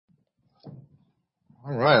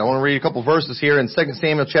All right, I want to read a couple verses here in 2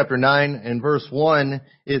 Samuel chapter 9 and verse 1.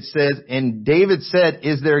 It says, "And David said,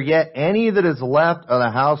 Is there yet any that is left of the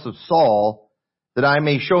house of Saul, that I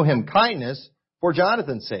may show him kindness for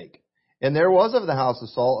Jonathan's sake? And there was of the house of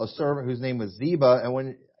Saul a servant whose name was Ziba, and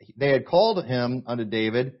when they had called him unto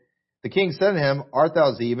David, the king said to him, Art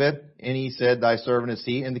thou Ziba? And he said, Thy servant is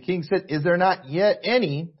he. And the king said, Is there not yet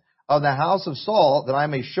any of the house of Saul, that I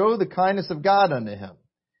may show the kindness of God unto him?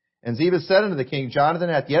 And Ziba said unto the king, Jonathan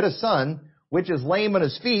hath yet a son, which is lame on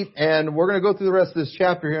his feet." And we're going to go through the rest of this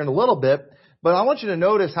chapter here in a little bit. But I want you to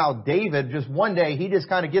notice how David, just one day, he just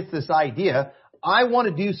kind of gets this idea. I want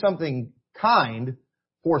to do something kind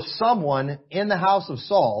for someone in the house of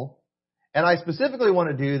Saul. And I specifically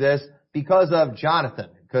want to do this because of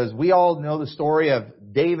Jonathan. Because we all know the story of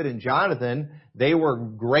David and Jonathan. They were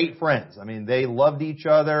great friends. I mean, they loved each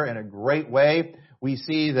other in a great way. We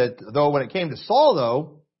see that though when it came to Saul,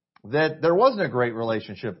 though, that there wasn't a great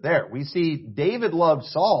relationship there. We see David loved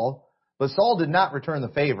Saul, but Saul did not return the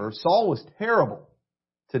favor. Saul was terrible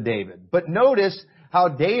to David. But notice how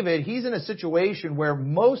David, he's in a situation where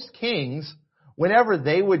most kings, whenever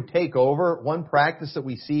they would take over, one practice that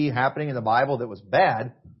we see happening in the Bible that was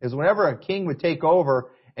bad is whenever a king would take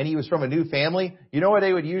over and he was from a new family, you know what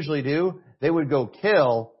they would usually do? They would go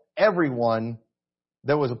kill everyone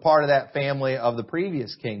that was a part of that family of the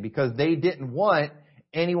previous king because they didn't want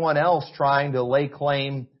anyone else trying to lay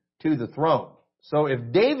claim to the throne. So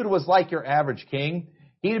if David was like your average king,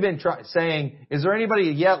 he'd have been saying, is there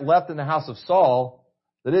anybody yet left in the house of Saul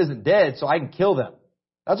that isn't dead so I can kill them?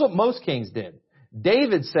 That's what most kings did.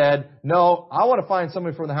 David said, no, I want to find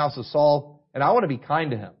somebody from the house of Saul and I want to be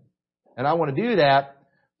kind to him. And I want to do that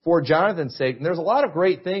for Jonathan's sake. And there's a lot of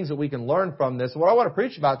great things that we can learn from this. What I want to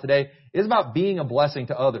preach about today is about being a blessing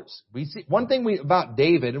to others. We see one thing about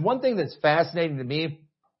David, and one thing that's fascinating to me,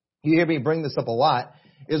 you hear me bring this up a lot,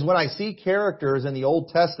 is when I see characters in the Old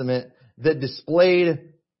Testament that displayed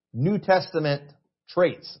New Testament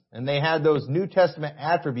traits. And they had those New Testament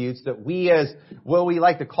attributes that we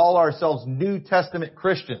like to call ourselves New Testament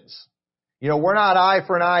Christians. You know, we're not eye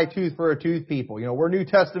for an eye, tooth for a tooth people. You know, we're New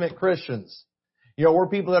Testament Christians. You know, we're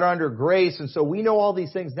people that are under grace, and so we know all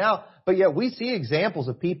these things now, but yet we see examples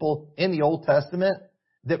of people in the Old Testament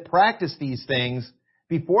that practice these things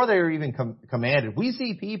before they were even commanded. We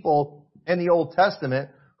see people in the Old Testament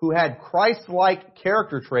who had Christ-like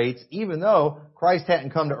character traits, even though Christ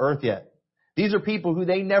hadn't come to earth yet. These are people who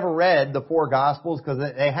they never read the four Gospels because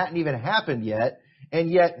they hadn't even happened yet,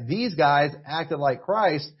 and yet these guys acted like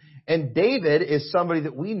Christ, and David is somebody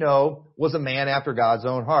that we know was a man after God's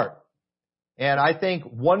own heart. And I think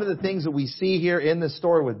one of the things that we see here in this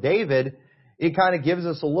story with David, it kind of gives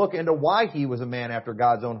us a look into why he was a man after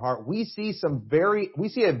God's own heart. We see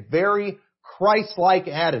a very Christ-like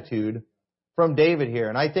attitude from David here.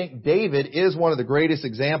 And I think David is one of the greatest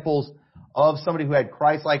examples of somebody who had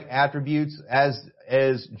Christ-like attributes,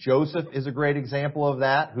 as Joseph is a great example of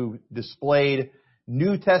that, who displayed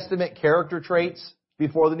New Testament character traits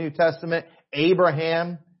before the New Testament.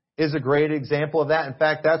 Abraham is a great example of that. In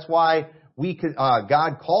fact, that's why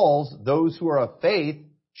God calls those who are of faith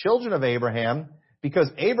children of Abraham, because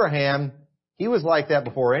Abraham, he was like that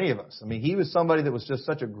before any of us. I mean, he was somebody that was just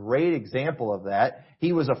such a great example of that.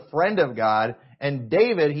 He was a friend of God. And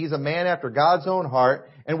David, he's a man after God's own heart.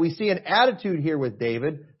 And we see an attitude here with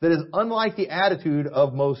David that is unlike the attitude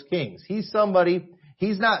of most kings. He's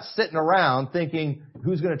not sitting around thinking,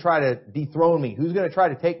 who's going to try to dethrone me? Who's going to try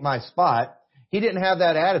to take my spot? He didn't have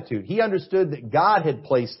that attitude. He understood that God had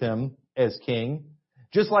placed him as king,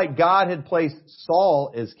 just like God had placed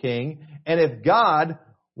Saul as king. And if God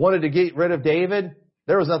wanted to get rid of David,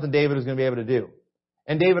 there was nothing David was going to be able to do.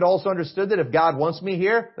 And David also understood that if God wants me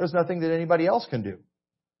here, there's nothing that anybody else can do.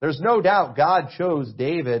 There's no doubt God chose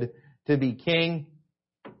David to be king.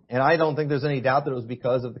 And I don't think there's any doubt that it was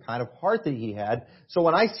because of the kind of heart that he had. So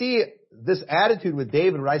when I see this attitude with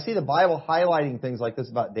David, when I see the Bible highlighting things like this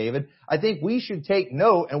about David, I think we should take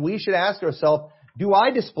note and we should ask ourselves, do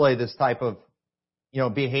I display this type of,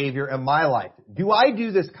 behavior in my life? Do I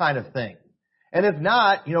do this kind of thing? And if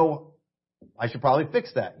not, I should probably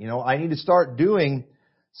fix that. I need to start doing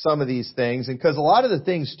some of these things. And because a lot of the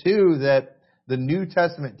things too that the New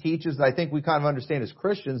Testament teaches that I think we kind of understand as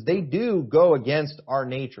Christians, they do go against our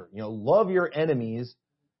nature. Love your enemies.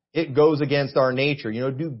 It goes against our nature.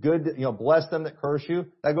 Do good, bless them that curse you.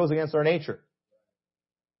 That goes against our nature.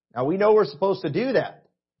 Now we know we're supposed to do that.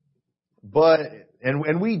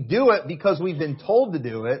 And we do it because we've been told to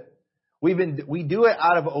do it. We do it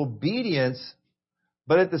out of obedience.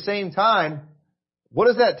 But at the same time, what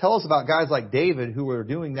does that tell us about guys like David who were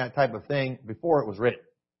doing that type of thing before it was written?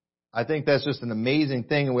 I think that's just an amazing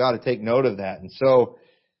thing, and we ought to take note of that. And so,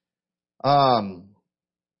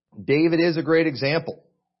 David is a great example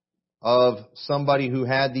of somebody who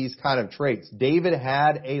had these kind of traits. David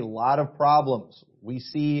had a lot of problems. We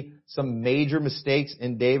see some major mistakes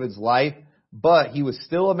in David's life, but he was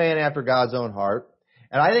still a man after God's own heart.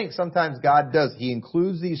 And I think sometimes God does. He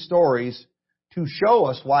includes these stories to show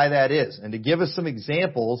us why that is and to give us some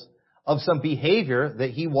examples of some behavior that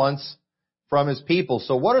he wants from his people.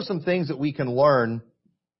 So what are some things that we can learn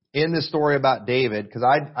in this story about David?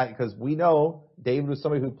 Because we know David was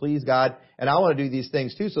somebody who pleased God, and I want to do these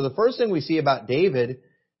things too. So the first thing we see about David,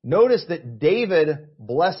 notice that David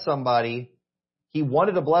blessed somebody. He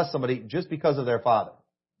wanted to bless somebody just because of their father.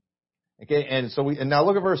 Okay, and now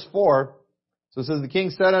look at verse 4. So it says, the king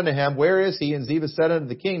said unto him, where is he? And Ziba said unto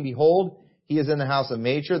the king, behold, he is in the house of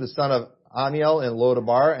Machir, the son of Ammiel in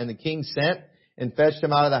Lodabar. And the king sent and fetched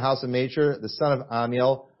him out of the house of Machir, the son of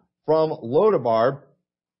Ammiel, from Lodabar.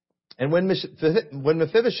 And when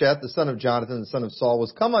Mephibosheth, the son of Jonathan, the son of Saul,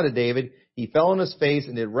 was come unto David, he fell on his face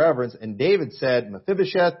and did reverence. And David said,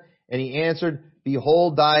 Mephibosheth, and he answered,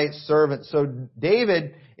 behold thy servant. So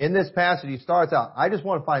David, in this passage, he starts out, I just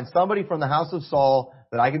want to find somebody from the house of Saul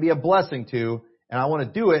that I can be a blessing to, and I want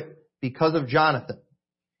to do it because of Jonathan.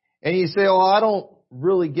 And you say, I don't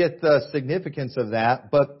really get the significance of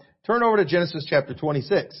that, but turn over to Genesis chapter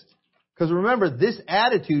 26. Because remember, this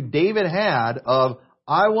attitude David had of,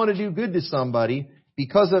 I want to do good to somebody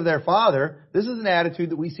because of their father, this is an attitude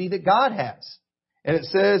that we see that God has. And it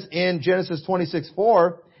says in Genesis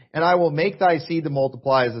 26:4, and I will make thy seed to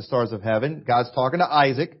multiply as the stars of heaven. God's talking to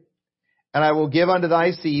Isaac. And I will give unto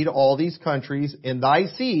thy seed all these countries. In thy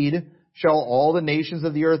seed shall all the nations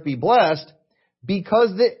of the earth be blessed,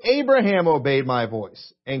 because that Abraham obeyed my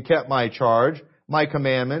voice and kept my charge, my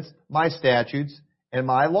commandments, my statutes, and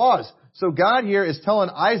my laws. So God here is telling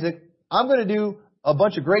Isaac, I'm going to do a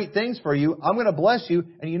bunch of great things for you. I'm going to bless you.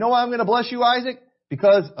 And you know why I'm going to bless you, Isaac?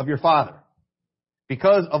 Because of your father.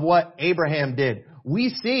 Because of what Abraham did. We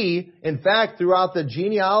see, in fact, throughout the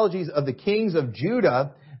genealogies of the kings of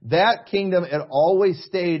Judah, that kingdom had always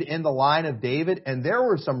stayed in the line of David, and there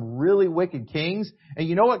were some really wicked kings. And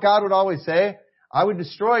you know what God would always say?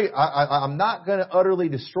 I'm not going to utterly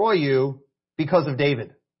destroy you because of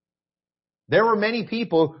David. There were many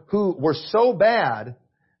people who were so bad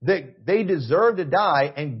that they deserved to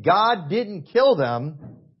die, and God didn't kill them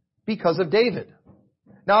because of David.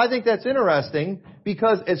 Now, I think that's interesting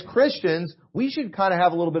because as Christians, we should kind of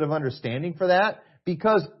have a little bit of understanding for that,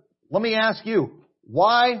 because let me ask you,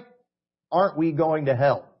 why aren't we going to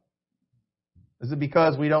hell? Is it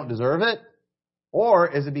because we don't deserve it? Or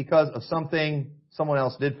is it because of something someone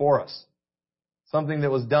else did for us? Something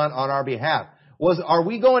that was done on our behalf? Are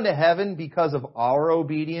we going to heaven because of our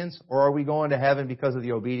obedience, or are we going to heaven because of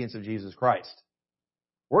the obedience of Jesus Christ?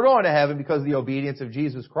 We're going to heaven because of the obedience of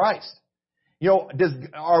Jesus Christ.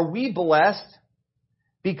 Are we blessed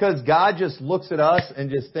because God just looks at us and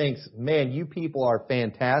just thinks, man, you people are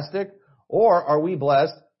fantastic? Or are we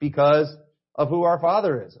blessed because of who our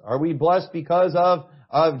Father is? Are we blessed because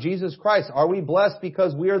of Jesus Christ? Are we blessed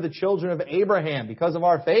because we are the children of Abraham, because of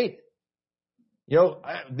our faith? Those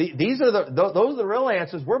are the real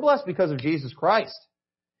answers. We're blessed because of Jesus Christ.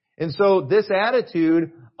 And so this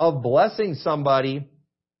attitude of blessing somebody,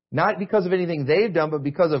 not because of anything they've done, but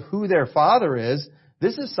because of who their father is,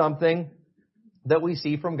 this is something that we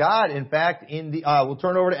see from God. In fact, we'll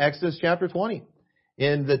turn over to Exodus chapter 20.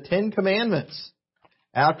 In the 10 Commandments,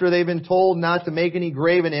 after they've been told not to make any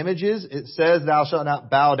graven images, it says, thou shalt not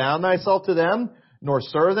bow down thyself to them, nor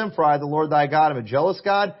serve them, for I, the Lord thy God, am a jealous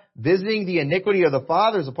God, visiting the iniquity of the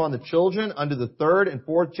fathers upon the children unto the third and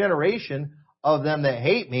fourth generation of them that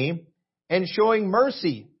hate me, and showing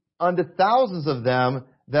mercy unto thousands of them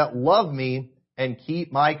that love me and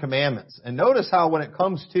keep my commandments. And notice how when it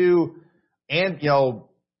comes to,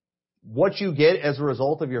 what you get as a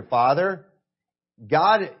result of your father,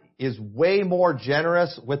 God is way more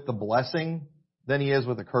generous with the blessing than He is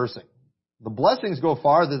with the cursing. The blessings go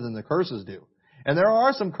farther than the curses do. And there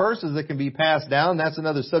are some curses that can be passed down. That's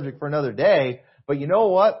another subject for another day. But you know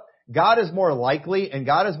what? God is more likely and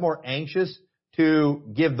God is more anxious to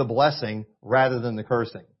give the blessing rather than the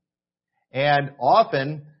cursing. And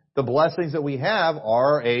often the blessings that we have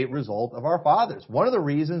are a result of our fathers. One of the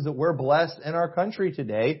reasons that we're blessed in our country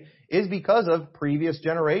today is because of previous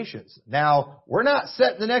generations. Now, we're not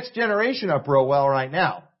setting the next generation up real well right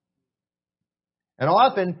now. And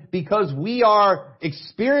often, because we are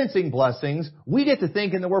experiencing blessings, we get to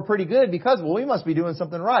thinking that we're pretty good because, we must be doing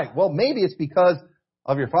something right. Well, maybe it's because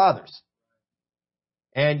of your fathers.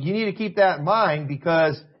 And you need to keep that in mind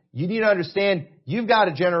because you need to understand you've got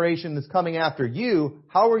a generation that's coming after you.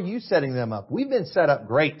 How are you setting them up? We've been set up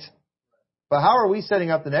great. But how are we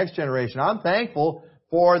setting up the next generation? I'm thankful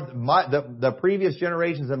for the previous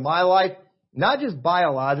generations in my life, not just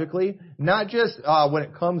biologically, not just when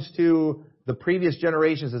it comes to the previous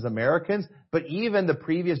generations as Americans, but even the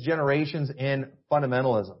previous generations in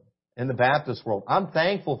fundamentalism in the Baptist world. I'm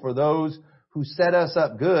thankful for those who set us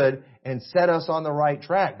up good and set us on the right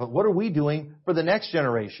track. But what are we doing for the next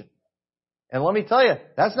generation? And let me tell you,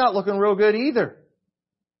 that's not looking real good either.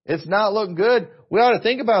 It's not looking good. We ought to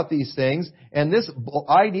think about these things. And this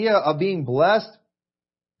idea of being blessed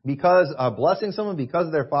because, blessing someone because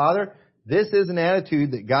of their father, this is an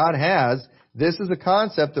attitude that God has. This is a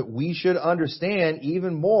concept that we should understand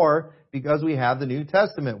even more because we have the New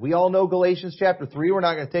Testament. We all know Galatians chapter 3. We're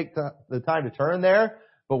not going to take the time to turn there.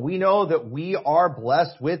 But we know that we are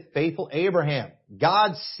blessed with faithful Abraham.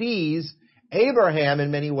 God sees Abraham in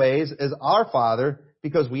many ways as our father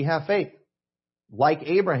because we have faith, like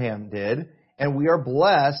Abraham did, and we are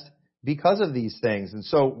blessed because of these things. And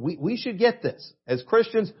so we should get this. As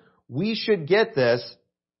Christians, we should get this.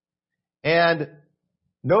 And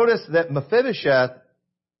notice that Mephibosheth,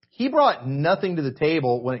 he brought nothing to the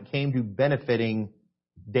table when it came to benefiting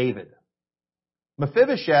David.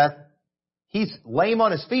 Mephibosheth, he's lame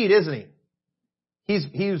on his feet, isn't he?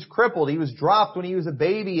 He was crippled. He was dropped when he was a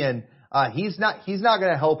baby, and he's not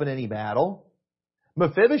going to help in any battle.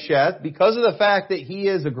 Mephibosheth, because of the fact that he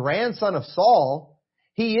is a grandson of Saul,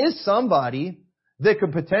 he is somebody that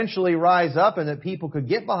could potentially rise up and that people could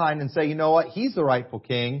get behind and say, you know what, he's the rightful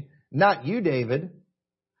king, not you, David.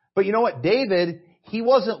 But you know what, David, he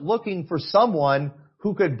wasn't looking for someone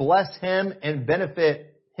who could bless him and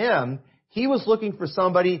benefit him. He was looking for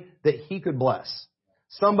somebody that he could bless,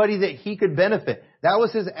 somebody that he could benefit. That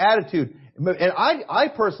was his attitude. And I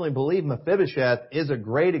personally believe Mephibosheth is a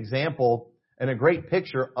great example and a great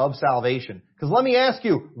picture of salvation. Because let me ask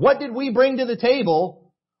you, what did we bring to the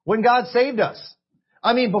table when God saved us?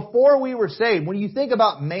 I mean, before we were saved, when you think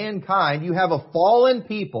about mankind, you have a fallen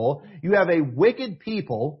people, you have a wicked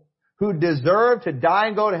people who deserve to die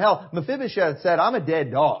and go to hell. Mephibosheth said, I'm a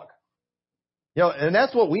dead dog. You know, and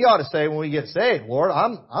that's what we ought to say when we get saved. Lord,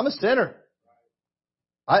 I'm a sinner.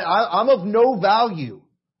 I'm of no value.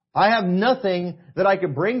 I have nothing that I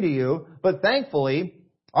could bring to you. But thankfully,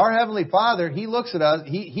 our Heavenly Father, He looks at us,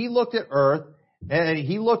 He looked at earth, and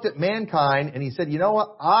He looked at mankind, and He said, you know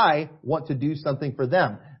what? I want to do something for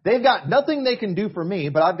them. They've got nothing they can do for me,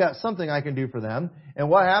 but I've got something I can do for them. And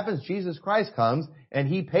what happens? Jesus Christ comes, and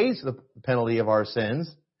He pays the penalty of our sins.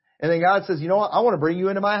 And then God says, you know what? I want to bring you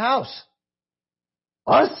into my house.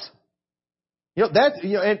 Us? You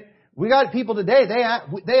know, and we got people today, they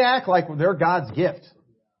act like they're God's gift.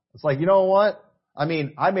 It's like, you know what? I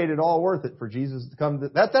mean, I made it all worth it for Jesus to come.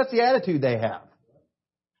 That's the attitude they have.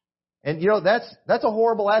 And you know, that's a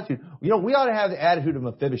horrible attitude. You know, we ought to have the attitude of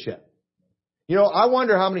Mephibosheth. You know, I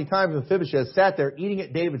wonder how many times Mephibosheth sat there eating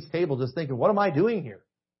at David's table just thinking, what am I doing here?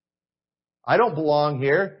 I don't belong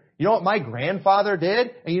here. You know what my grandfather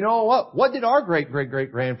did? And you know what? What did our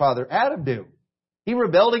great-great-great-grandfather Adam do? He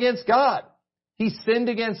rebelled against God. He sinned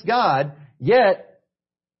against God, yet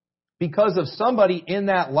because of somebody in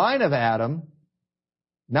that line of Adam,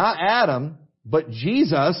 not Adam, but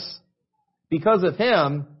Jesus, because of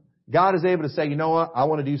him, God is able to say, you know what, I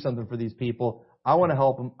want to do something for these people. I want to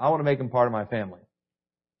help them. I want to make them part of my family.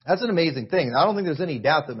 That's an amazing thing. I don't think there's any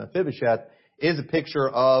doubt that Mephibosheth is a picture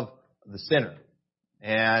of the sinner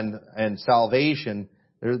and salvation.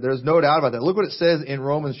 There's no doubt about that. Look what it says in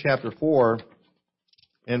Romans chapter 4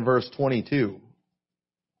 in verse 22.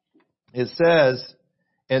 It says,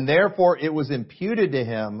 and therefore it was imputed to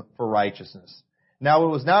him for righteousness. Now it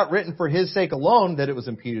was not written for his sake alone that it was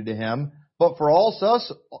imputed to him, but for us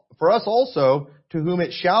also, to whom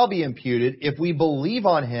it shall be imputed, if we believe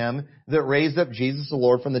on him that raised up Jesus the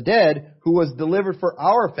Lord from the dead, who was delivered for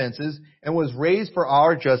our offenses and was raised for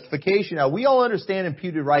our justification. Now we all understand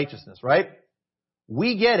imputed righteousness, right?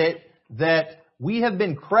 We get it that we have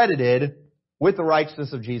been credited with the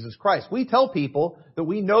righteousness of Jesus Christ. We tell people that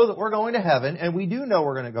we know that we're going to heaven, and we do know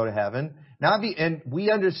we're going to go to heaven. And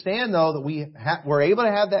we understand, though, that we're able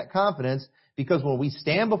to have that confidence because when we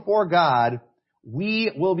stand before God,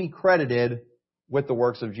 we will be credited with the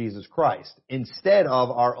works of Jesus Christ instead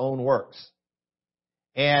of our own works.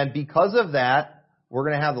 And because of that, we're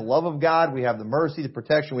going to have the love of God, we have the mercy, the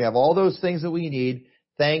protection, we have all those things that we need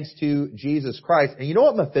thanks to Jesus Christ. And you know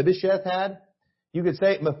what Mephibosheth had? You could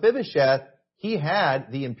say Mephibosheth, he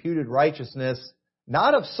had the imputed righteousness,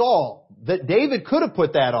 not of Saul, that David could have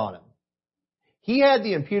put that on him. He had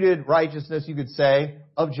the imputed righteousness, you could say,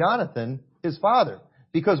 of Jonathan, his father.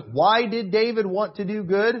 Because why did David want to do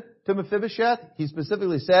good to Mephibosheth? He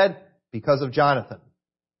specifically said, because of Jonathan.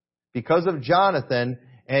 Because of Jonathan.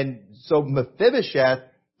 And so Mephibosheth,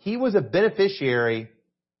 he was a beneficiary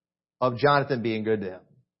of Jonathan being good to him.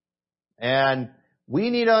 And we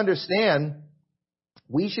need to understand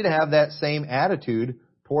we should have that same attitude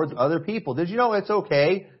towards other people. Did you know it's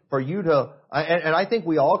okay for you to, and I think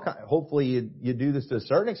we all, hopefully you do this to a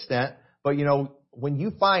certain extent, but you know, when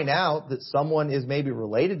you find out that someone is maybe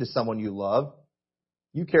related to someone you love,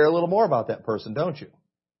 you care a little more about that person, don't you?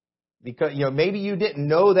 Because, you know, maybe you didn't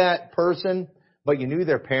know that person, but you knew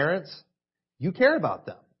their parents. You care about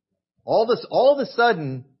them. All of a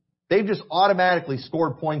sudden, they've just automatically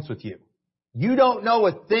scored points with you. You don't know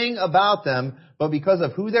a thing about them, but because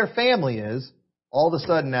of who their family is, all of a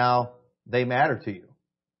sudden now they matter to you.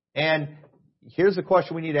 And here's the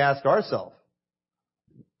question we need to ask ourselves.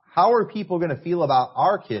 How are people going to feel about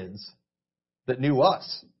our kids that knew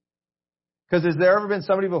us? Because has there ever been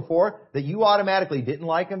somebody before that you automatically didn't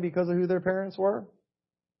like them because of who their parents were?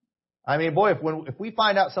 I mean, boy, if we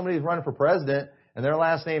find out somebody's running for president and their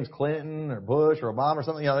last name's Clinton or Bush or Obama or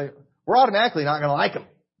something, you know, we're automatically not going to like them.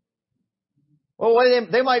 Well,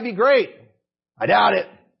 they might be great. I doubt it.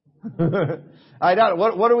 I doubt it.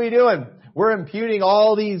 What are we doing? We're imputing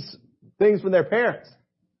all these things from their parents.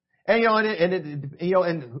 And, you know,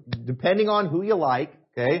 and depending on who you like,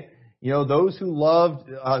 okay, you know, those who loved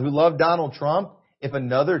Donald Trump, if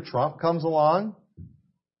another Trump comes along,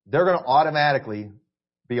 they're going to automatically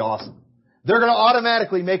be awesome. They're going to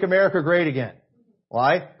automatically make America great again.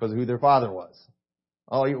 Why? Because of who their father was.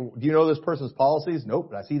 Oh, do you know this person's policies? Nope,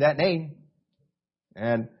 but I see that name.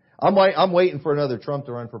 And I'm waiting for another Trump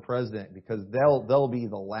to run for president because they'll be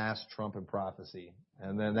the last Trump in prophecy.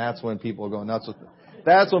 And then that's when people go nuts with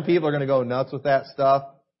that's when people are going to go nuts with that stuff.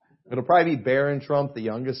 It'll probably be Barron Trump, the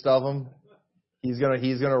youngest of them. He's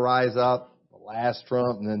gonna rise up, the last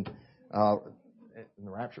Trump, and then the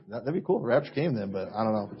rapture. That'd be cool if the rapture came then, but I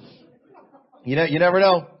don't know. You never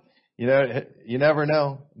know. You never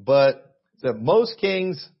know. But so most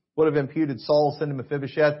kings would have imputed Saul's sin to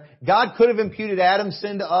Mephibosheth. God could have imputed Adam's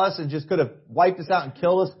sin to us and just could have wiped us out and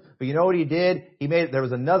killed us. But you know what He did? There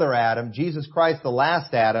was another Adam, Jesus Christ, the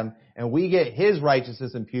last Adam, and we get His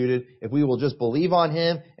righteousness imputed if we will just believe on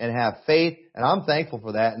Him and have faith. And I'm thankful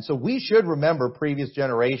for that. And so we should remember previous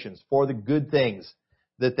generations for the good things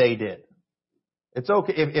that they did. It's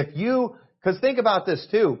okay because think about this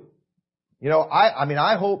too. You know,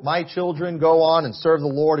 I hope my children go on and serve the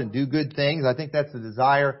Lord and do good things. I think that's the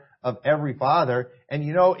desire of every father. And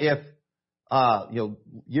you know, if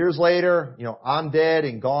years later, you know, I'm dead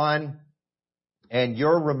and gone, and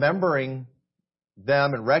you're remembering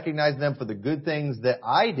them and recognizing them for the good things that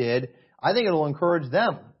I did, I think it'll encourage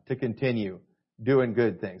them to continue doing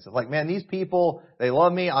good things. It's like, man, these people, they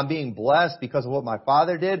love me. I'm being blessed because of what my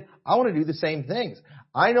father did. I want to do the same things.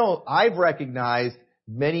 I know I've recognized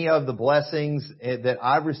many of the blessings that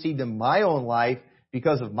I've received in my own life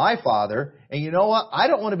because of my father. And you know what? I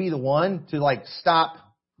don't want to be the one to like stop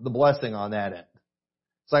the blessing on that end.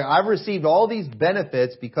 It's like I've received all these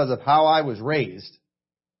benefits because of how I was raised.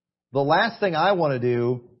 The last thing I want to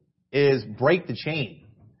do is break the chain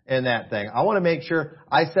in that thing. I want to make sure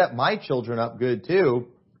I set my children up good too.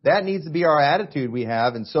 That needs to be our attitude we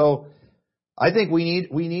have. And so I think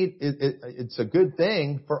it's a good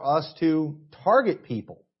thing for us to target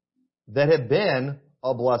people that have been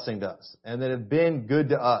a blessing to us and that have been good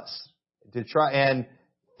to us, to try and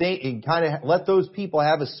think and kind of let those people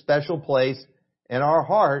have a special place in our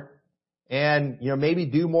heart, and, you know, maybe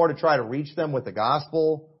do more to try to reach them with the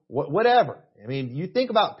gospel, whatever. I mean, you think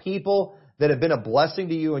about people that have been a blessing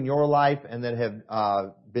to you in your life and that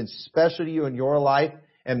have been special to you in your life,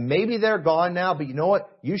 and maybe they're gone now, but you know what?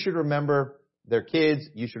 You should remember their kids.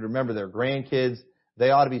 You should remember their grandkids. They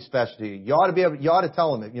ought to be special to you. You ought to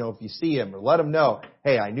tell them, you know, if you see them, or let them know,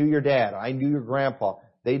 hey, I knew your dad. I knew your grandpa.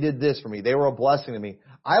 They did this for me. They were a blessing to me.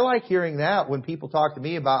 I like hearing that when people talk to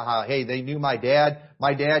me about how, hey, they knew my dad.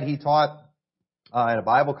 My dad, he taught at a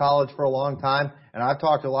Bible college for a long time, and I've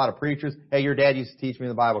talked to a lot of preachers. Hey, your dad used to teach me in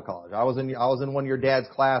the Bible college. I was in one of your dad's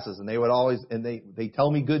classes, and they would always, and they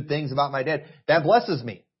tell me good things about my dad. That blesses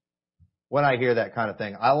me when I hear that kind of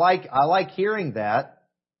thing. I like hearing that,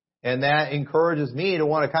 and that encourages me to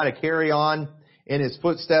want to kind of carry on in his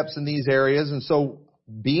footsteps in these areas. And so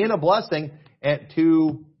being a blessing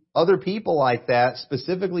to other people like that,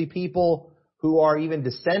 specifically people who are even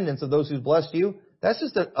descendants of those who've blessed you, that's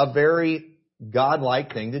just a very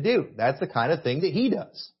God-like thing to do. That's the kind of thing that He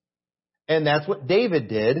does. And that's what David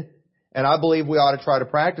did. And I believe we ought to try to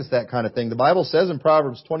practice that kind of thing. The Bible says in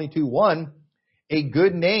Proverbs 22:1, a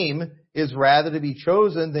good name is rather to be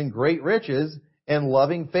chosen than great riches, and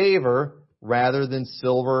loving favor rather than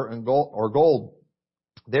silver and gold.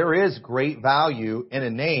 There is great value in a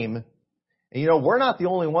name. And we're not the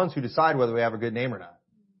only ones who decide whether we have a good name or not.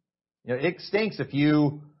 It stinks if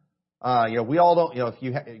you, we all don't,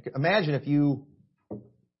 imagine if you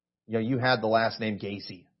had the last name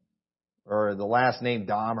Gacy or the last name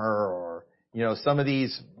Dahmer or, some of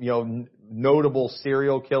these, notable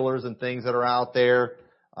serial killers and things that are out there,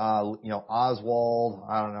 Oswald,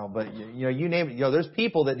 I don't know, but you name it, there's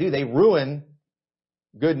people that they ruin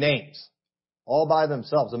good names all by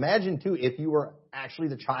themselves. Imagine too, if you were actually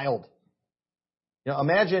the child.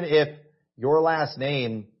 Imagine if your last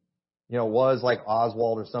name, was like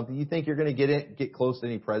Oswald or something. You think you're going to get close to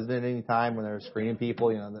any president any time when they're screening people,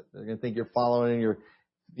 they're going to think you're following in your,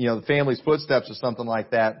 the family's footsteps or something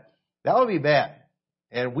like that. That would be bad.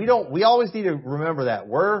 And we always need to remember that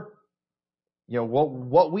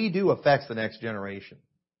what we do affects the next generation.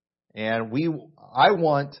 And I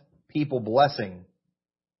want people blessing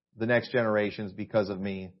the next generations because of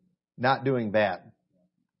me, not doing bad.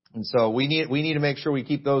 And so we need to make sure we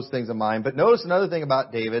keep those things in mind. But notice another thing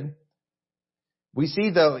about David. We see,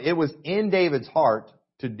 though, it was in David's heart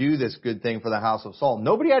to do this good thing for the house of Saul.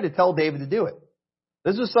 Nobody had to tell David to do it.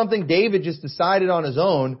 This was something David just decided on his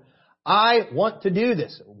own. I want to do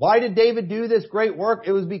this. Why did David do this great work?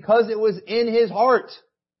 It was because it was in his heart.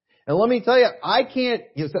 And let me tell you, I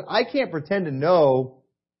can't pretend to know,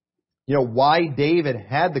 why David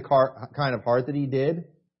had the kind of heart that he did.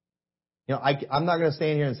 I'm not going to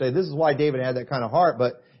stand here and say this is why David had that kind of heart,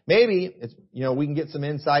 but maybe it's, we can get some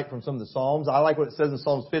insight from some of the Psalms. I like what it says in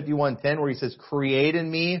Psalms 51:10 where he says, "Create in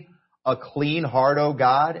me a clean heart, O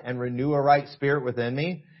God, and renew a right spirit within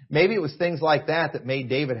me." Maybe it was things like that made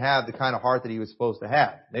David have the kind of heart that he was supposed to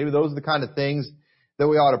have. Maybe those are the kind of things that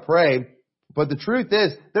we ought to pray. But the truth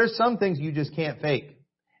is, there's some things you just can't fake.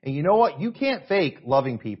 And you know what? You can't fake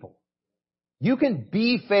loving people. You can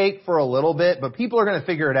be fake for a little bit, but people are going to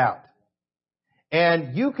figure it out.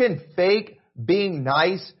 And you can fake being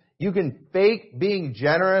nice. You can fake being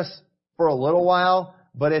generous for a little while.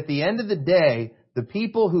 But at the end of the day, the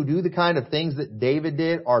people who do the kind of things that David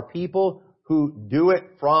did are people who do it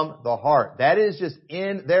from the heart. That is just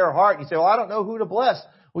in their heart. You say, well, I don't know who to bless.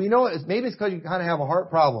 Well, you know what? Maybe it's because you kind of have a heart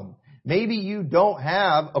problem. Maybe you don't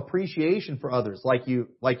have appreciation for others like you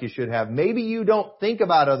should have. Maybe you don't think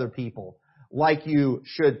about other people like you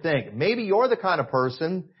should think. Maybe you're the kind of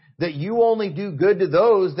person that you only do good to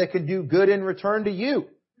those that can do good in return to you.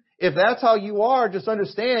 If that's how you are, just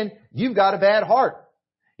understand you've got a bad heart.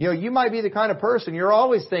 You might be the kind of person you're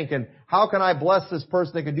always thinking, how can I bless this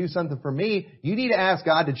person that can do something for me? You need to ask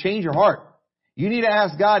God to change your heart. You need to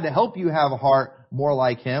ask God to help you have a heart more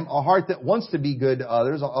like Him, a heart that wants to be good to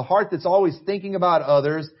others, a heart that's always thinking about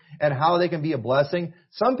others and how they can be a blessing.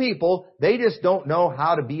 Some people, they just don't know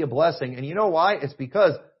how to be a blessing. And you know why? It's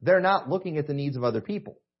because they're not looking at the needs of other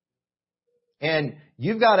people. And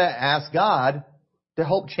you've got to ask God to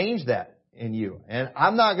help change that in you. And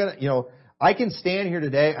I'm not going to, I can stand here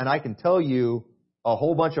today and I can tell you a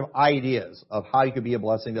whole bunch of ideas of how you could be a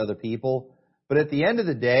blessing to other people. But at the end of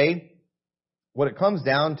the day, what it comes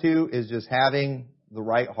down to is just having the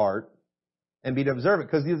right heart and being observant.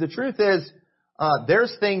 Because the truth is,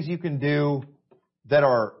 there's things you can do that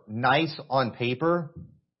are nice on paper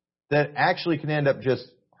that actually can end up just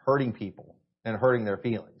hurting people and hurting their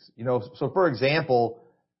feelings. So for example,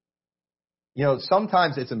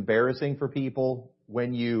 sometimes it's embarrassing for people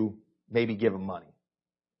when you maybe give them money.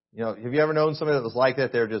 Have you ever known somebody that was like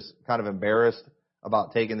that? They're just kind of embarrassed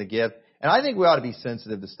about taking the gift. And I think we ought to be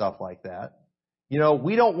sensitive to stuff like that.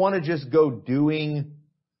 We don't want to just go doing,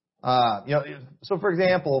 so for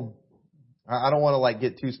example, I don't want to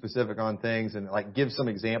get too specific on things and give some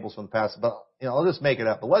examples from the past, but, I'll just make it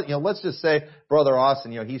up. But let's just say Brother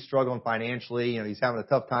Austin, he's struggling financially, he's having a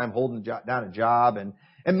tough time holding down a job and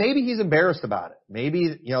maybe he's embarrassed about it.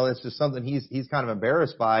 Maybe, it's just something he's kind of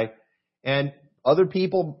embarrassed by, and other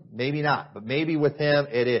people, maybe not, but maybe with him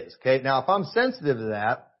it is. Okay. Now, if I'm sensitive to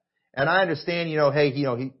that and I understand,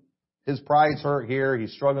 his pride's hurt here,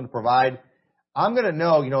 he's struggling to provide, I'm going to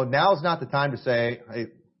know, now's not the time to say, hey,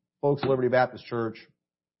 folks, Liberty Baptist Church,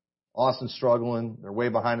 Austin's struggling, they're way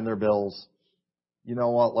behind in their bills. You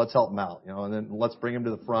know what, let's help them out, and then let's bring them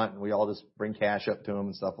to the front and we all just bring cash up to them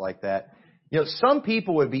and stuff like that. Some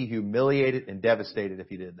people would be humiliated and devastated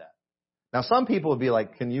if you did that. Now, some people would be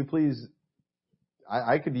like, can you please,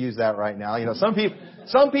 I could use that right now. Some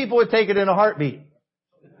people would take it in a heartbeat.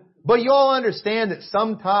 But you all understand that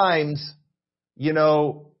sometimes,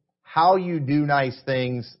 how you do nice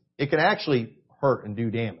things, it can actually hurt and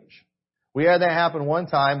do damage. We had that happen one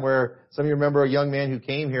time where some of you remember a young man who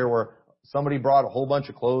came here where somebody brought a whole bunch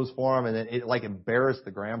of clothes for him and it like embarrassed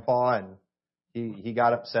the grandpa and he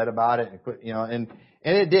got upset about it and quit, and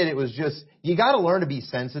it did. It was just, you got to learn to be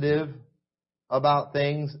sensitive about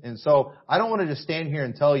things. And so I don't want to just stand here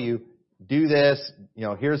and tell you, do this,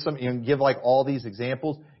 here's some, give like all these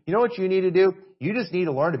examples. You know what you need to do? You just need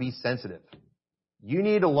to learn to be sensitive. You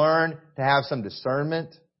need to learn to have some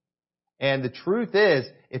discernment. And the truth is,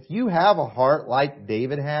 if you have a heart like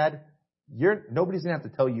David had, nobody's going to have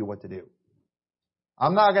to tell you what to do.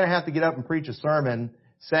 I'm not going to have to get up and preach a sermon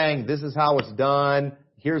saying this is how it's done.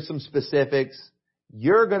 Here's some specifics.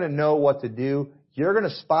 You're going to know what to do. You're going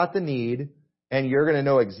to spot the need, and you're going to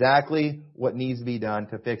know exactly what needs to be done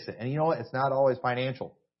to fix it. And you know what? It's not always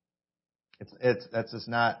financial. That's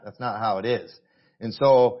not how it is. And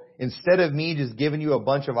so instead of me just giving you a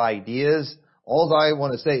bunch of ideas, all I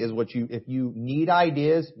want to say is if you need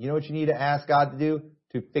ideas, you know what you need to ask God to do?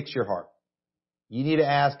 To fix your heart. You need to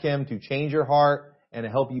ask Him to change your heart and to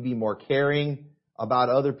help you be more caring about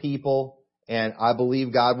other people. And I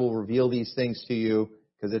believe God will reveal these things to you,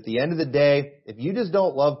 because at the end of the day, if you just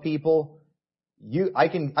don't love people, I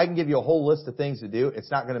can give you a whole list of things to do.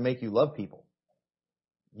 It's not going to make you love people.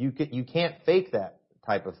 You can't fake that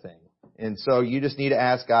type of thing. And so you just need to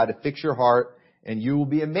ask God to fix your heart, and you will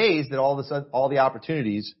be amazed at all the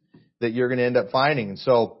opportunities that you're going to end up finding. And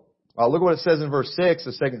so look at what it says in verse 6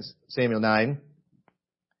 of 2 Samuel 9.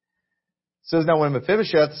 It says, now when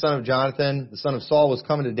Mephibosheth, the son of Jonathan, the son of Saul, was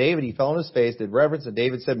coming to David, he fell on his face, did reverence, and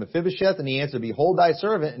David said, Mephibosheth, and he answered, behold thy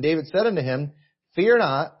servant. And David said unto him, fear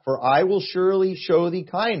not, for I will surely show thee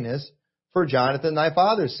kindness for Jonathan thy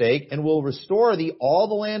father's sake, and will restore thee all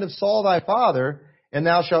the land of Saul thy father, and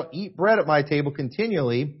thou shalt eat bread at my table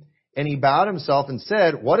continually. And he bowed himself and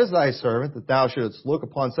said, what is thy servant, that thou shouldest look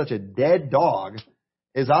upon such a dead dog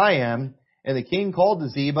as I am? And the king called to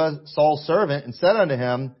Ziba, Saul's servant, and said unto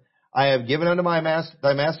him, I have given unto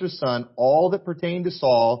thy master's son all that pertained to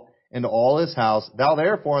Saul and to all his house. Thou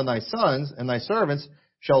therefore and thy sons and thy servants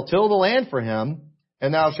shall till the land for him,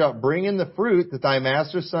 and thou shalt bring in the fruit, that thy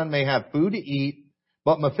master's son may have food to eat.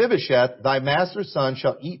 But Mephibosheth, thy master's son,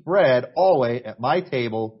 shall eat bread always at my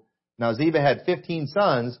table. Now Ziba had 15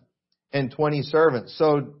 sons and 20 servants.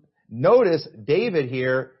 So notice David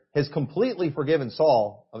here has completely forgiven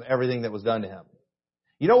Saul of everything that was done to him.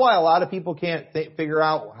 You know why a lot of people can't figure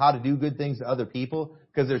out how to do good things to other people?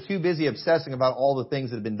 Because they're too busy obsessing about all the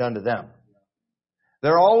things that have been done to them.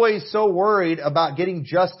 They're always so worried about getting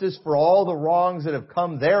justice for all the wrongs that have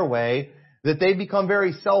come their way that they become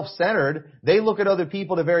very self-centered. They look at other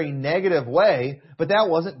people in a very negative way, but that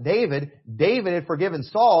wasn't David. David had forgiven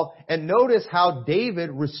Saul, and notice how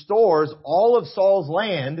David restores all of Saul's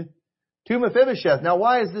land to Mephibosheth. Now,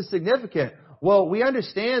 why is this significant? Well, we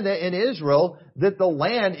understand that in Israel, that the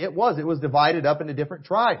land, it was divided up into different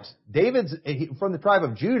tribes. David's from the tribe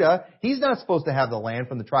of Judah. He's not supposed to have the land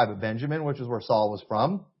from the tribe of Benjamin, which is where Saul was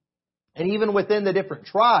from. And even within the different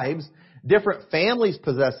tribes, different families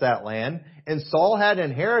possessed that land, and Saul had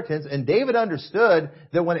an inheritance, and David understood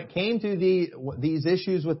that when it came to these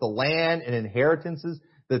issues with the land and inheritances,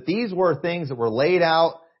 that these were things that were laid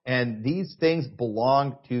out, and these things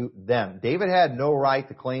belonged to them. David had no right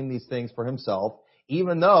to claim these things for himself,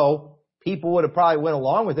 even though people would have probably went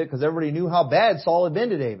along with it because everybody knew how bad Saul had been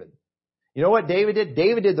to David. You know what David did?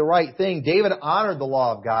 David did the right thing. David honored the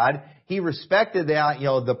law of God. He respected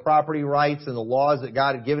the property rights and the laws that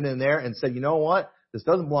God had given in there, and said, you know what? This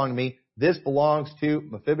doesn't belong to me. This belongs to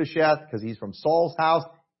Mephibosheth because he's from Saul's house.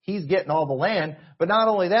 He's getting all the land. But not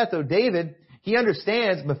only that, though, David, he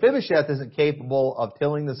understands Mephibosheth isn't capable of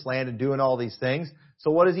tilling this land and doing all these things.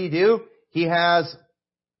 So what does he do? He has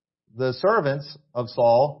the servants of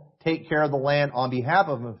Saul take care of the land on behalf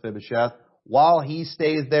of Mephibosheth while he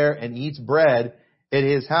stays there and eats bread at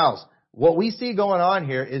his house. What we see going on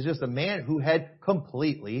here is just a man who had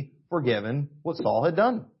completely forgiven what Saul had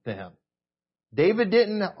done to him. David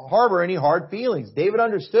didn't harbor any hard feelings. David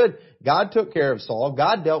understood God took care of Saul.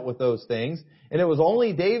 God dealt with those things. And it was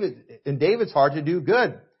only in David's heart to do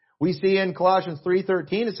good. We see in Colossians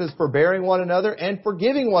 3:13, it says, forbearing one another and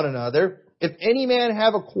forgiving one another. If any man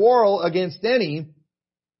have a quarrel against any,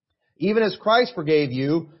 even as Christ forgave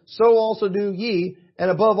you, so also do ye. And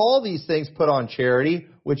above all these things put on charity,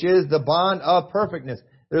 which is the bond of perfectness.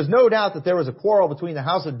 There's no doubt that there was a quarrel between the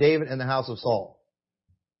house of David and the house of Saul.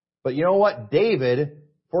 But you know what? David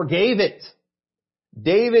forgave it.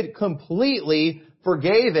 David completely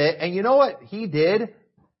forgave it. And you know what he did?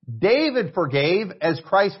 David forgave as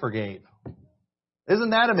Christ forgave.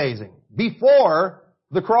 Isn't that amazing? Before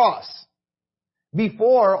the cross.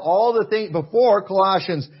 Before before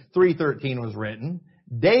Colossians 3:13 was written,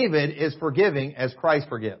 David is forgiving as Christ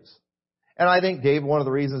forgives. And I think one of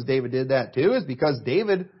the reasons David did that too is because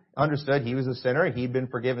David understood he was a sinner. He'd been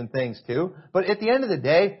forgiven things too. But at the end of the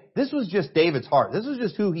day, this was just David's heart. This was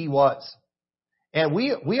just who he was. And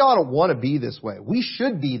we ought to want to be this way. We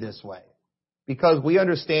should be this way because we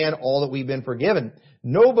understand all that we've been forgiven.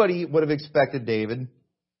 Nobody would have expected David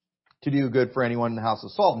to do good for anyone in the house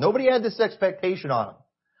of Saul. Nobody had this expectation on him.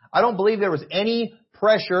 I don't believe there was any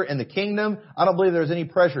pressure in the kingdom. I don't believe there was any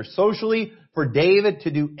pressure socially for David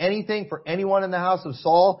to do anything for anyone in the house of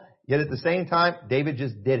Saul. Yet at the same time, David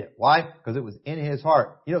just did it. Why? Because it was in his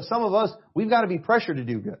heart. You know, some of us, we've got to be pressured to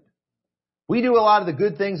do good. We do a lot of the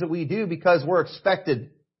good things that we do because we're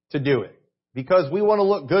expected to do it. Because we want to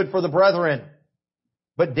look good for the brethren.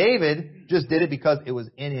 But David just did it because it was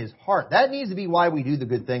in his heart. That needs to be why we do the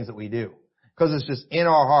good things that we do. Because it's just in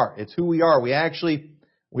our heart. It's who we are. We actually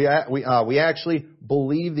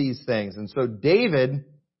believe these things. And so David,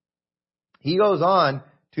 he goes on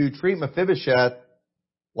to treat Mephibosheth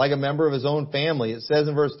like a member of his own family. It says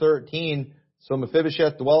in verse 13, so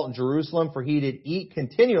Mephibosheth dwelt in Jerusalem, for he did eat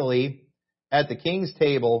continually at the king's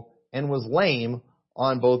table and was lame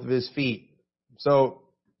on both of his feet. So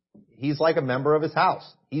he's like a member of his house.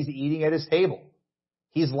 He's eating at his table.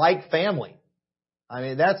 He's like family. I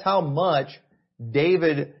mean, that's how much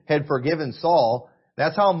David had forgiven Saul.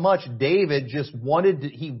 That's how much David just wanted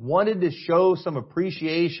to show some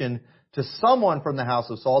appreciation to someone from the house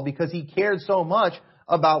of Saul because he cared so much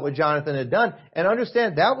about what Jonathan had done. And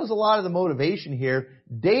understand, that was a lot of the motivation here.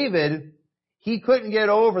 David, he couldn't get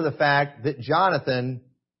over the fact that Jonathan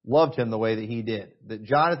loved him the way that he did. That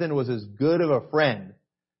Jonathan was as good of a friend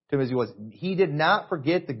to him as he was. He did not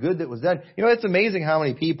forget the good that was done. You know, it's amazing how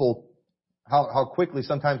many people, how quickly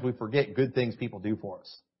sometimes we forget good things people do for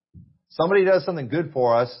us. Somebody does something good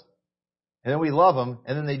for us, and then we love them,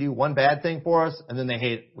 and then they do one bad thing for us, and then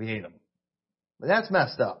we hate them. But that's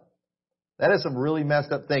messed up. That is some really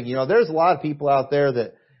messed up thing. You know, there's a lot of people out there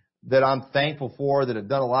that I'm thankful for that have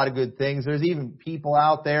done a lot of good things. There's even people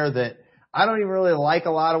out there that I don't even really like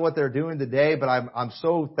a lot of what they're doing today, but I'm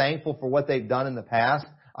so thankful for what they've done in the past.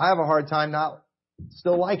 I have a hard time not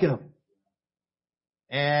still liking them.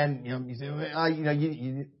 And, you know, you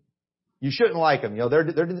say, you shouldn't like them. You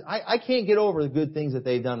know, I can't get over the good things that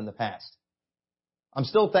they've done in the past. I'm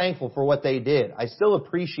still thankful for what they did. I still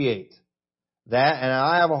appreciate that, and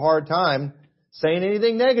I have a hard time saying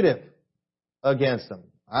anything negative against them.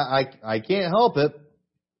 I can't help it,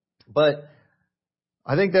 but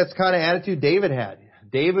I think that's the kind of attitude David had.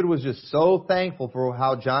 David was just so thankful for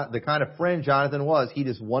how the kind of friend Jonathan was. He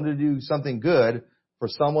just wanted to do something good for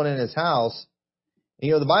someone in his house. And,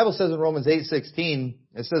 you know, the Bible says in Romans 8:16,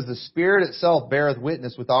 it says, the Spirit itself beareth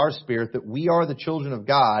witness with our spirit that we are the children of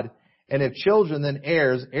God, and if children, then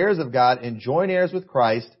heirs, heirs of God, and joint heirs with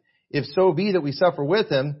Christ, if so be that we suffer with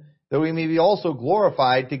him, that we may be also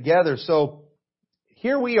glorified together. So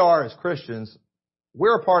here we are as Christians.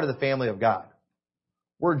 We're a part of the family of God.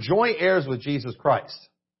 We're joint heirs with Jesus Christ.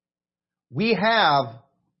 We have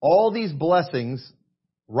all these blessings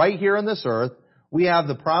right here on this earth. We have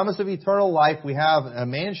the promise of eternal life. We have a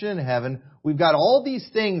mansion in heaven. We've got all these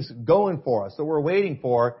things going for us that we're waiting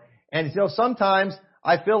for. And, you know, sometimes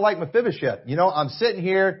I feel like Mephibosheth. You know, I'm sitting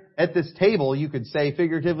here at this table, you could say,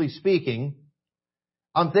 figuratively speaking.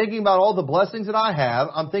 I'm thinking about all the blessings that I have.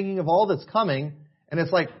 I'm thinking of all that's coming. And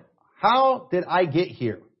it's like, how did I get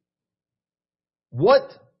here?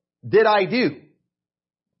 What did I do?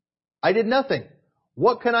 I did nothing.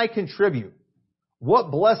 What can I contribute?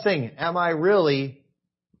 What blessing am I really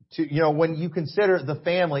to, you know, when you consider the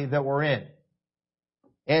family that we're in?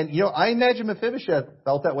 And, you know, I imagine Mephibosheth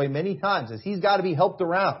felt that way many times as he's got to be helped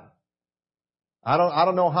around. I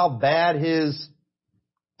don't know how bad his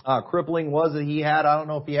crippling was that he had. I don't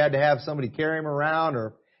know if he had to have somebody carry him around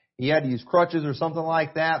or he had to use crutches or something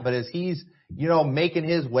like that. But as he's, you know, making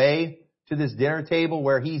his way to this dinner table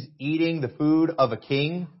where he's eating the food of a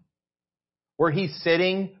king, where he's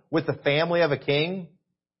sitting with the family of a king,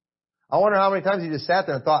 I wonder how many times he just sat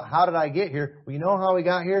there and thought, how did I get here? Well, you know how he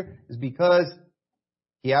got here? Is because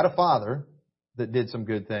he had a father that did some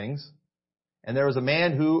good things, and there was a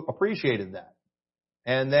man who appreciated that,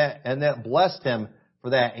 and that blessed him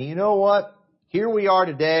for that. And you know what? Here we are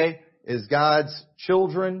today as God's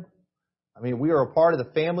children. I mean, we are a part of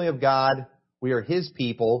the family of God. We are His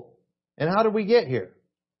people. And how did we get here?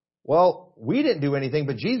 Well, we didn't do anything,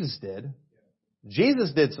 but Jesus did.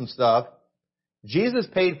 Jesus did some stuff. Jesus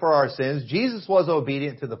paid for our sins. Jesus was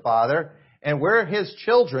obedient to the Father. And we're His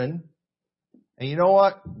children. And you know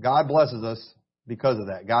what? God blesses us because of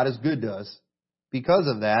that. God is good to us. because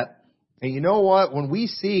of that. And you know what? When we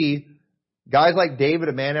see guys like David,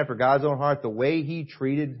 a man after God's own heart, the way he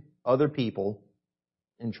treated other people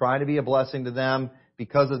and trying to be a blessing to them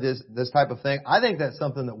because of this type of thing, I think that's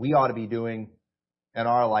something that we ought to be doing in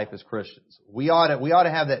our life as Christians. We ought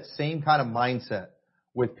to have that same kind of mindset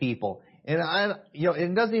with people. And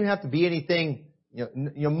it doesn't even have to be anything.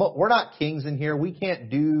 We're not kings in here. We can't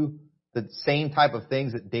do the same type of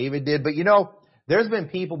things that David did. But there's been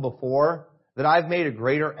people before that I've made a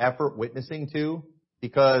greater effort witnessing to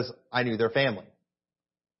because I knew their family.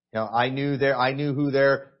 I knew who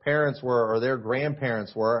their parents were or their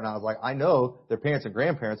grandparents were, and I was like, I know their parents and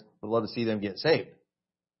grandparents would love to see them get saved.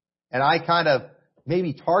 And I kind of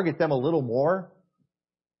maybe target them a little more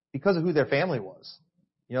because of who their family was.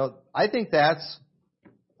 I think that's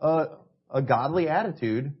a godly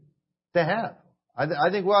attitude to have. I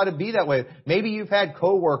think we ought to be that way. Maybe you've had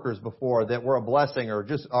coworkers before that were a blessing, or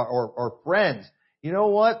just or friends. You know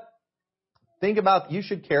what? You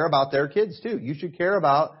should care about their kids too. You should care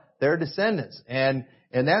about their descendants, and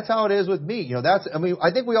that's how it is with me.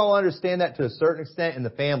 I think we all understand that to a certain extent in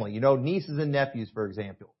the family. Nieces and nephews, for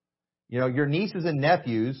example. Your nieces and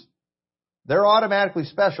nephews, they're automatically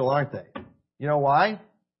special, aren't they? You know why?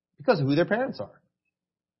 Because of who their parents are.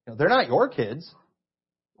 They're not your kids.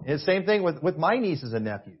 It's the same thing with my nieces and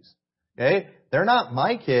nephews. Okay? They're not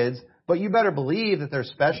my kids, but you better believe that they're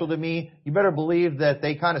special to me. You better believe that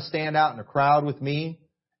they kind of stand out in a crowd with me.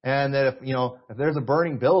 And that if there's a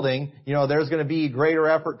burning building, there's going to be greater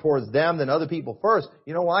effort towards them than other people first.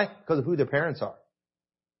 You know why? Because of who their parents are.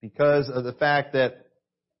 Because of the fact that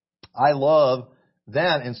I love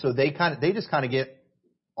them, and so they just kind of get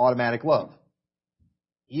automatic love.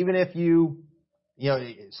 Even if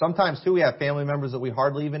sometimes too we have family members that we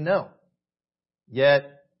hardly even know.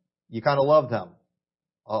 Yet you kind of love them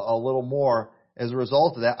a little more as a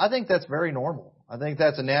result of that. I think that's very normal. I think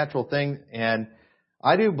that's a natural thing, and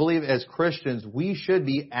I do believe as Christians we should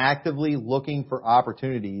be actively looking for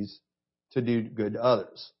opportunities to do good to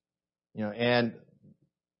others. And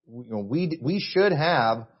we should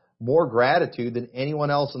have more gratitude than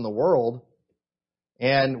anyone else in the world,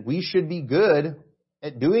 and we should be good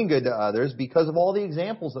at doing good to others because of all the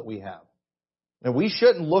examples that we have. And we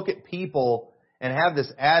shouldn't look at people and have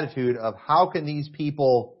this attitude of how can these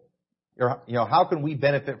people, how can we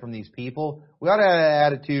benefit from these people? We ought to have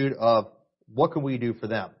an attitude of what can we do for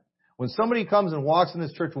them? When somebody comes and walks in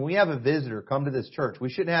this church, when we have a visitor come to this church, we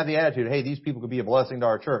shouldn't have the attitude, hey, these people could be a blessing to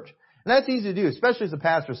our church. And that's easy to do, especially as a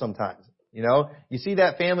pastor sometimes. You see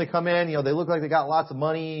that family come in, they look like they got lots of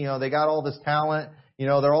money, they got all this talent,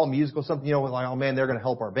 they're all musical, something, like, oh man, they're going to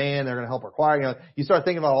help our band, they're going to help our choir. You start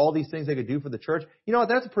thinking about all these things they could do for the church. You know what?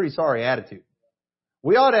 That's a pretty sorry attitude.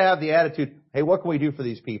 We ought to have the attitude, hey, what can we do for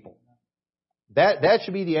these people? That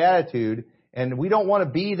should be the attitude, and we don't want to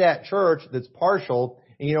be that church that's partial,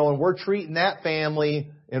 and we're treating that family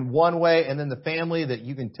in one way, and then the family that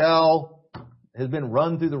you can tell has been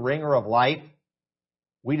run through the ringer of life,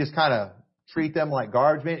 we just kind of treat them like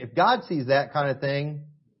garbage men. If God sees that kind of thing,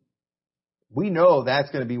 we know that's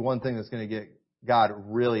going to be one thing that's going to get God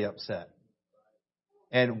really upset.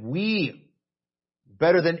 And we,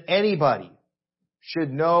 better than anybody,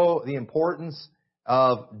 should know the importance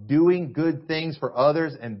of doing good things for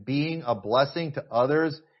others and being a blessing to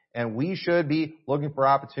others. And we should be looking for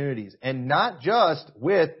opportunities. And not just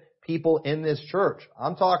with people in this church.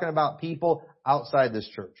 I'm talking about people outside this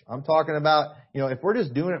church. I'm talking about, if we're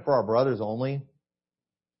just doing it for our brothers only,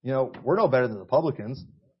 we're no better than the publicans.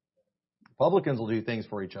 Publicans will do things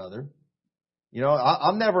for each other.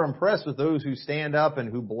 I'm never impressed with those who stand up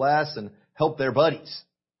and who bless and help their buddies.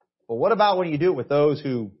 But what about when you do it with those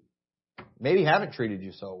who maybe haven't treated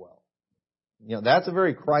you so well? That's a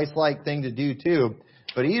very Christ-like thing to do too.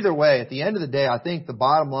 But either way, at the end of the day, I think the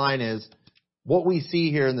bottom line is what we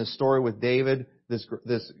see here in this story with David,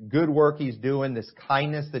 this good work he's doing, this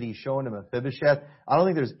kindness that he's showing to Mephibosheth. I don't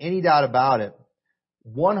think there's any doubt about it.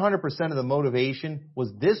 100% of the motivation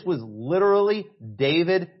was literally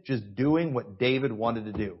David just doing what David wanted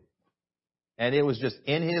to do. And it was just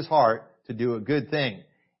in his heart to do a good thing.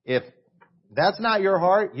 If that's not your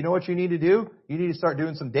heart, you know what you need to do? You need to start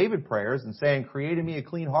doing some David prayers and saying, create in me a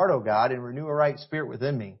clean heart, O God, and renew a right spirit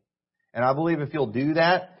within me. And I believe if you'll do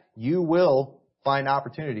that, you will find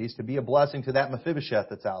opportunities to be a blessing to that Mephibosheth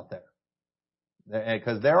that's out there.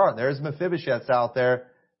 Because there's Mephibosheths out there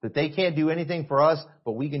that they can't do anything for us,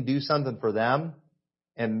 but we can do something for them.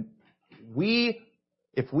 And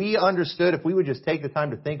if we would just take the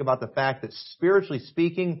time to think about the fact that spiritually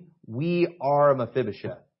speaking, we are a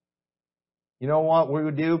Mephibosheth. You know what we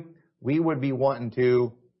would do? We would be wanting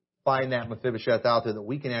to find that Mephibosheth out there that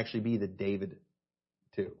we can actually be the David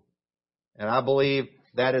And I believe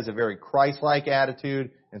that is a very Christ-like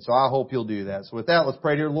attitude. And so I hope you'll do that. So with that, let's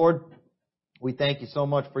pray. Dear Lord, we thank you so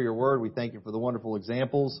much for your word. We thank you for the wonderful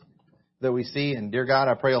examples that we see. And dear God,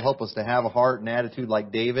 I pray you'll help us to have a heart and attitude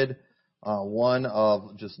like David, one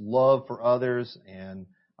of just love for others and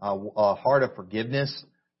a heart of forgiveness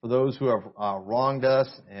for those who have wronged us.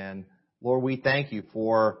 And Lord, we thank you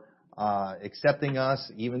for accepting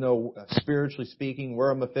us, even though spiritually speaking,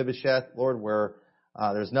 we're a Mephibosheth, Lord, where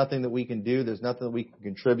there's nothing that we can do, there's nothing that we can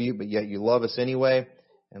contribute, but yet you love us anyway.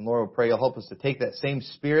 And Lord, we pray you'll help us to take that same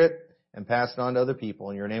spirit and pass it on to other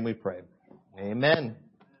people. In your name we pray. Amen.